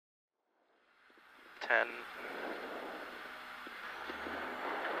10,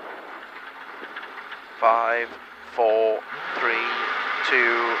 5, 4, 3,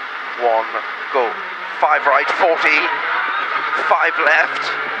 2, 1, go. 5 right, 40, 5 left,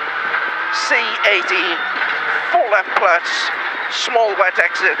 C80, 4 left plus, small wet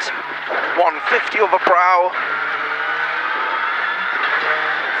exit, 150 over brow,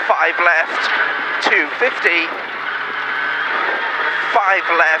 5 left, 250,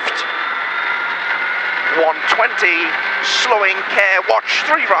 5 left, 120, slowing care, watch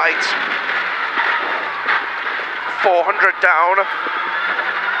 3 right, 400 down,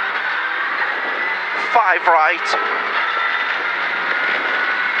 5 right,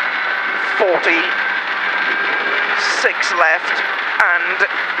 40, 6 left, and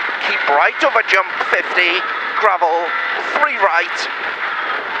keep right over jump 50, gravel, 3 right,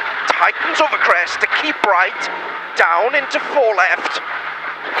 tightens over crest to keep right, down into 4 left,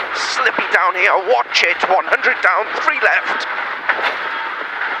 slippy down here, watch it, 100 down, 3 left,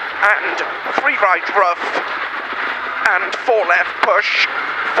 and 3 right rough, and 4 left push,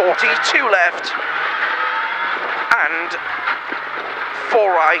 40, 2 left, and 4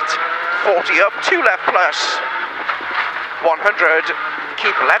 right, 40 up, 2 left plus, 100,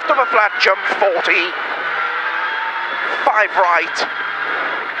 keep left over flat, jump 40, 5 right,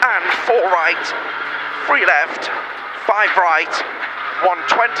 and 4 right, 3 left, 5 right,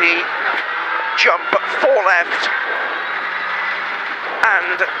 120, jump 4 left,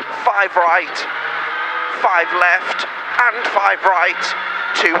 and 5 right, 5 left, and 5 right,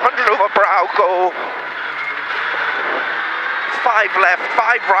 200 over brow, go, 5 left,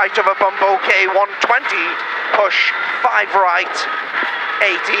 5 right over bump, okay, 120, push, 5 right,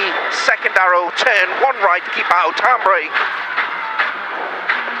 80, second arrow, turn, 1 right, keep out, handbrake,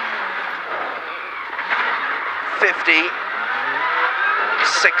 50,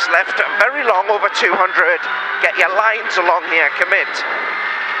 6 left, very long over 200, get your lines along here, commit,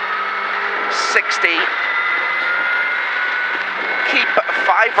 60, keep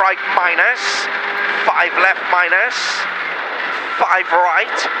 5 right minus, 5 left minus, 5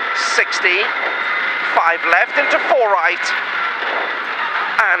 right, 60, 5 left into 4 right,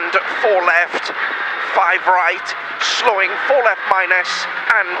 and 4 left, 5 right, slowing 4 left minus,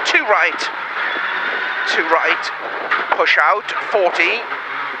 and 2 right, 2 right, push out, 40,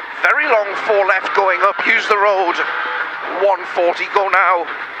 very long 4 left going up, use the road, 140, go now,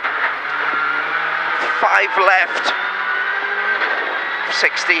 5 left,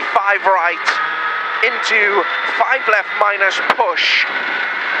 60, 5 right, into 5 left minus push,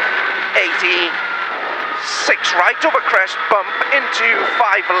 80, 6 right over crest, bump into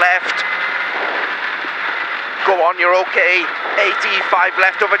 5 left, go on, you're okay, 80, 5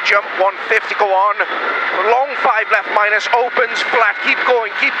 left over jump, 150, go on, long 5 left minus, opens, flat, keep going,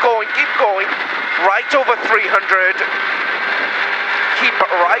 keep going, keep going, right over 300, keep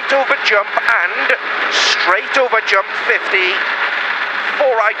right over jump and straight over jump 50,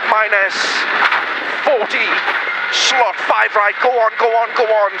 4 right minus, 40, slot 5 right, go on, go on, go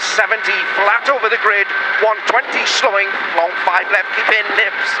on, 70, flat over the grid, 120, slowing, long 5 left, keep in,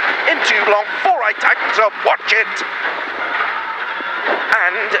 nips, into long 4 right, tightens up, watch it,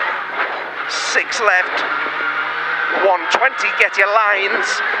 and 6 left, 120, get your lines,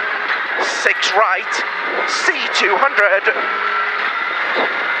 6 right, C200,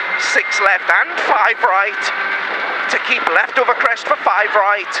 6 left and 5 right, to keep left over crest for 5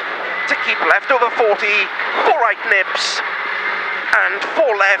 right, to keep left over 40, 4 right nips, and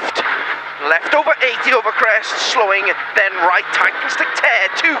 4 left, left over 80 over crest, slowing, then right tightens to tear,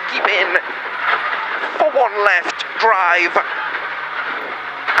 2 keep in, for 1 left, drive,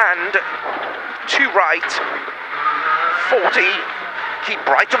 and 2 right, 40, keep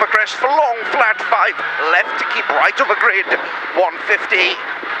right over crest for long, flat 5, left to keep right over grid, 150,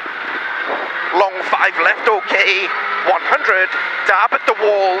 long 5 left, okay, 100, dab at the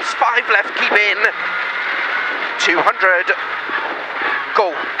walls, 5 left, keep in, 200, go,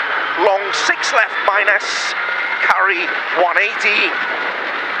 long 6 left minus, carry, 180,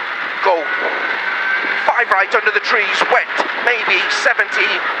 go, 5 right under the trees, wet, maybe, 70,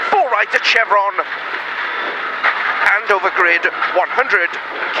 4 right at chevron, and over grid, 100,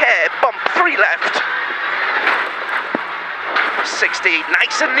 care, bump, 3 left, 60,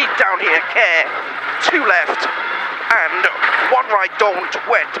 nice and neat down here, care, 2 left, and 1 right, don't,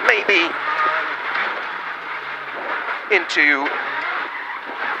 wet, maybe, into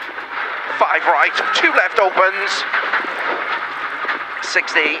 5 right, 2 left opens,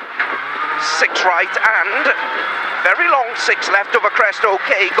 60, 6 right, and very long 6 left over crest,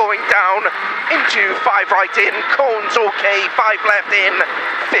 okay, going down, into 5 right in, cones, okay, 5 left in,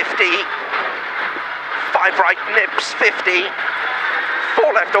 50, 5 right nips 50,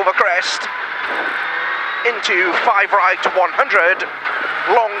 4 left over crest, into 5 right 100,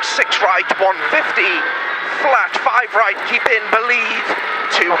 long 6 right 150, flat 5 right, keep in, believe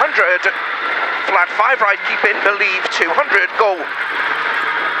 200, flat 5 right, keep in, believe 200, go.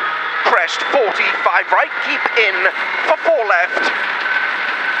 Crest 40, 5 right, keep in for 4 left,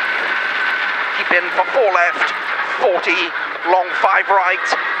 keep in for 4 left, 40, long 5 right,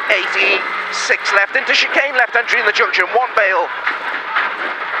 80, 6 left into chicane, left entry in the junction, 1 bail,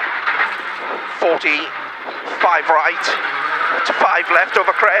 40, 5 right, to 5 left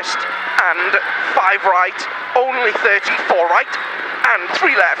over crest, and 5 right, only 30, 4 right, and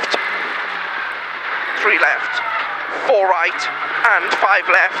 3 left, 3 left, 4 right, and 5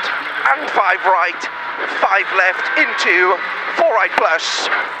 left, and 5 right, 5 left into 4 right plus,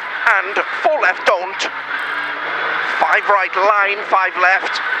 and 4 left don't, 5 right line, 5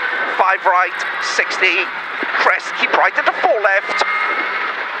 left, 5 right, 60, crest, keep right into 4 left,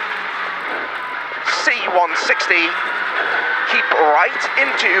 C160, keep right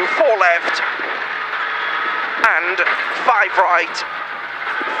into 4 left, and 5 right,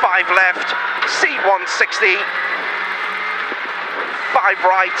 5 left, C160, 5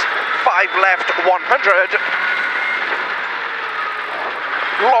 right, 5 left, 100,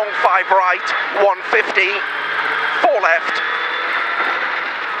 long 5 right, 150, 4 left,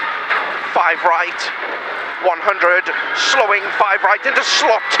 5 right, 100, slowing 5 right into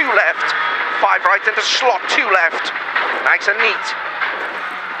slot 2 left, 5 right into slot 2 left, nice and neat,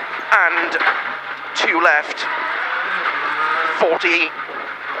 and 2 left, 40,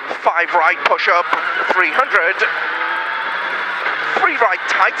 5 right push up, 300, 3 right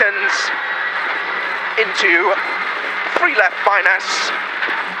tightens, into 3 left minus,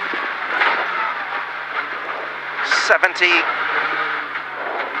 70,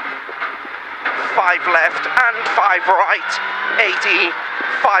 5 left and 5 right, 80,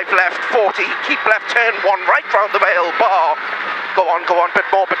 5 left, 40, keep left turn, 1 right round the bail, bar, go on, bit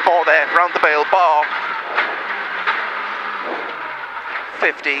more there, round the bail, bar,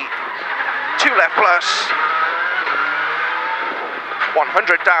 50, 2 left plus,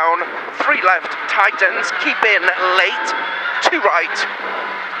 100 down, 3 left, tightens, keep in, late, 2 right,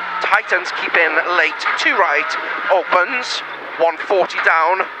 tightens, keep in, late, 2 right, opens, 140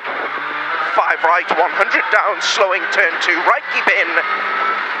 down, 5 right, 100 down, slowing, turn 2 right, keep in,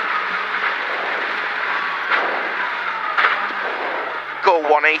 go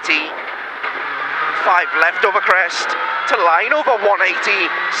 180, 5 left over crest, to line over 180,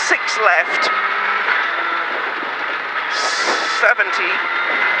 6 left, 70,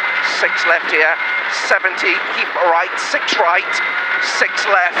 6 left here, 70, keep right, 6 right, 6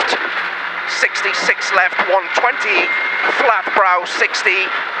 left, 66 left, 120, flat brow, 60,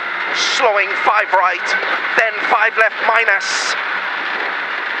 slowing 5 right, then 5 left minus,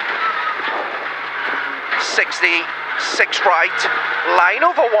 60, 6 right, line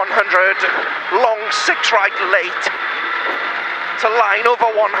over 100, long 6 right late, to line over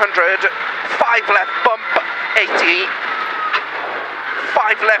 100, 5 left bump, 80,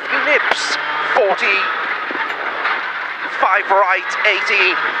 5 left nips, 40, 5 right,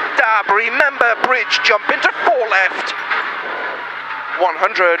 80, dab, remember bridge, jump into 4 left,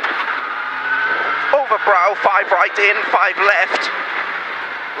 100, over brow, 5 right in, 5 left,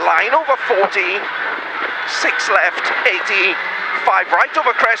 line over 40, 6 left, 80, 5 right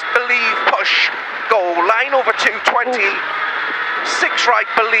over crest, believe, push, go, line over 220, 6 right,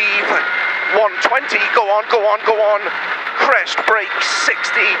 believe, 120, go on, crest, brake, 60,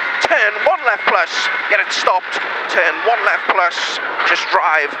 turn 1 left plus, get it stopped, turn 1 left plus, just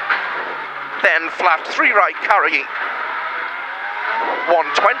drive, then flat 3 right, carry, 120,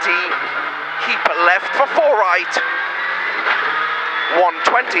 keep left for 4 right,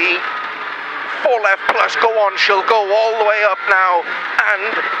 120, 4 left plus, go on, she'll go all the way up now,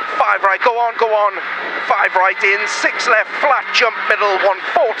 and 5 right, go on, 5 right in, 6 left, flat jump middle, 140,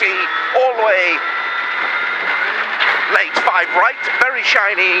 all the way, late 5 right, very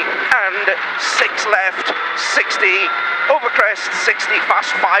shiny, and 6 left, 60, over crest, 60,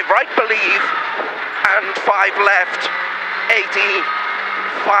 fast 5 right, believe, and 5 left, 80,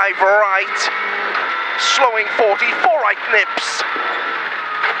 5 right, slowing 40, 4 right nips,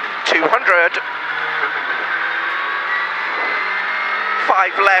 200,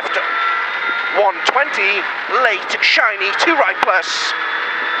 5 left, 120, late, shiny, 2 right plus,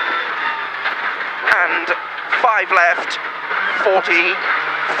 and 5 left, 40,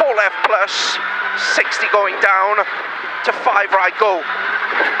 4 left plus, 60 going down, to 5 right go,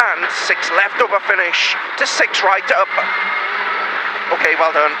 and 6 left over finish, to 6 right up. Okay,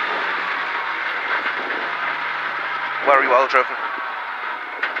 well done. Very well driven.